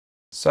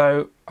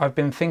So I've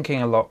been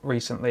thinking a lot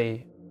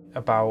recently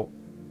about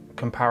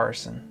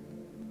comparison,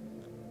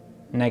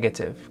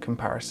 negative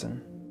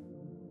comparison.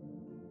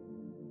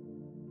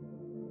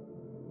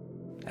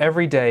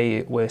 Every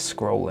day we're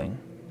scrolling,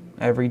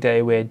 every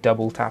day we're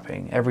double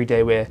tapping, every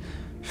day we're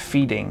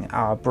feeding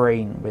our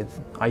brain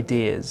with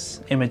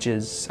ideas,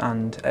 images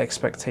and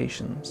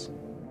expectations.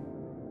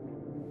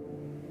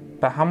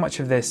 But how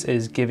much of this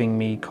is giving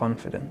me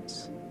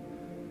confidence?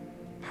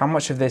 How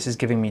much of this is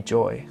giving me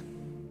joy?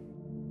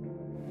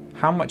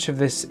 How much of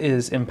this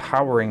is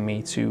empowering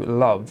me to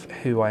love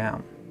who I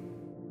am?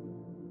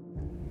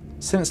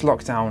 Since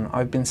lockdown,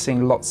 I've been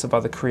seeing lots of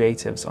other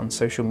creatives on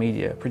social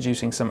media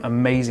producing some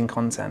amazing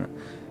content,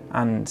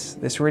 and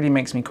this really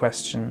makes me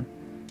question,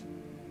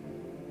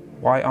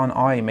 why aren't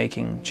I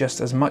making just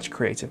as much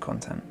creative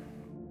content?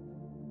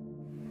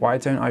 Why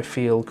don't I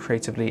feel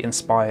creatively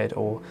inspired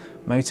or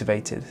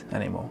motivated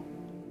anymore?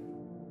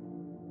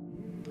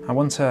 I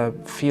want to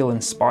feel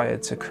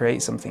inspired to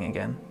create something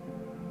again.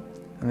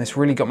 And this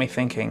really got me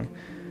thinking,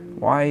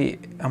 why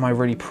am I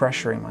really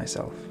pressuring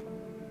myself?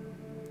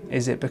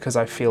 Is it because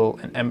I feel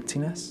an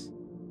emptiness?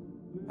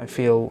 I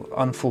feel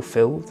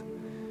unfulfilled?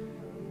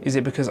 Is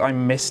it because I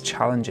miss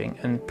challenging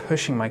and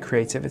pushing my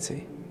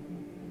creativity?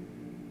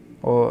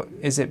 Or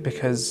is it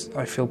because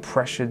I feel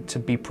pressured to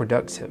be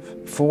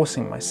productive,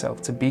 forcing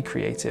myself to be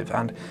creative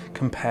and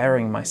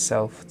comparing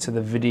myself to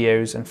the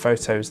videos and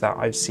photos that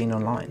I've seen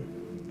online?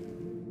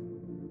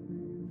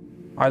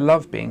 I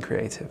love being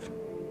creative.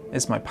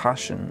 It's my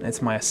passion,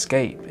 it's my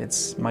escape,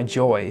 it's my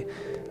joy,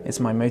 it's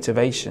my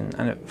motivation,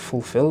 and it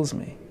fulfills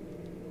me.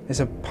 It's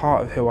a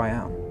part of who I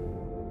am.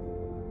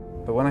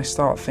 But when I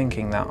start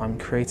thinking that I'm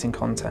creating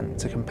content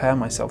to compare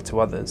myself to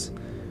others,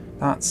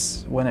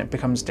 that's when it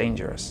becomes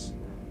dangerous.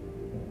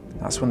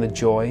 That's when the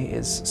joy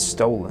is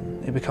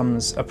stolen. It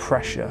becomes a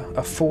pressure,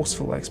 a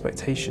forceful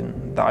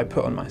expectation that I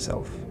put on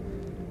myself,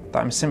 that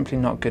I'm simply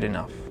not good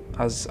enough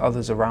as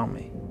others around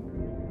me.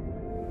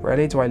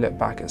 Rarely do I look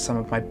back at some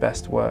of my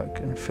best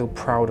work and feel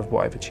proud of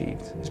what I've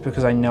achieved. It's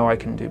because I know I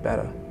can do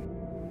better.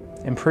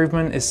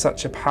 Improvement is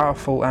such a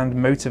powerful and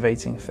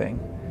motivating thing,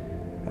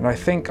 and I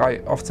think I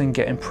often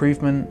get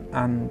improvement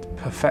and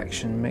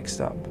perfection mixed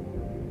up.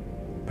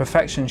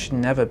 Perfection should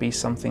never be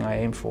something I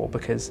aim for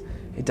because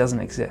it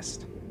doesn't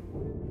exist.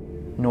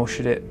 Nor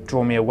should it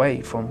draw me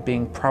away from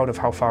being proud of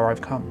how far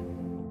I've come.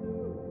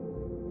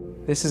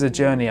 This is a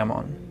journey I'm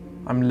on.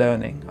 I'm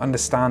learning,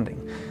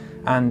 understanding,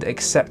 and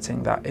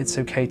accepting that it's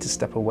okay to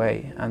step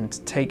away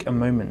and take a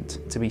moment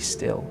to be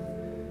still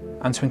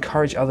and to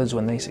encourage others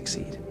when they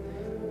succeed,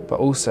 but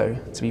also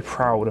to be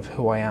proud of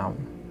who I am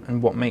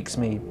and what makes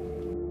me,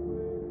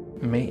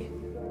 me.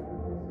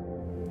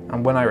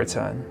 And when I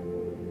return,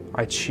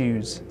 I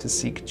choose to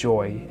seek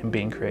joy in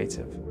being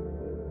creative,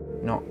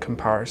 not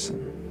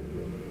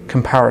comparison.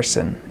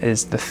 Comparison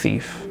is the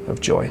thief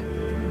of joy.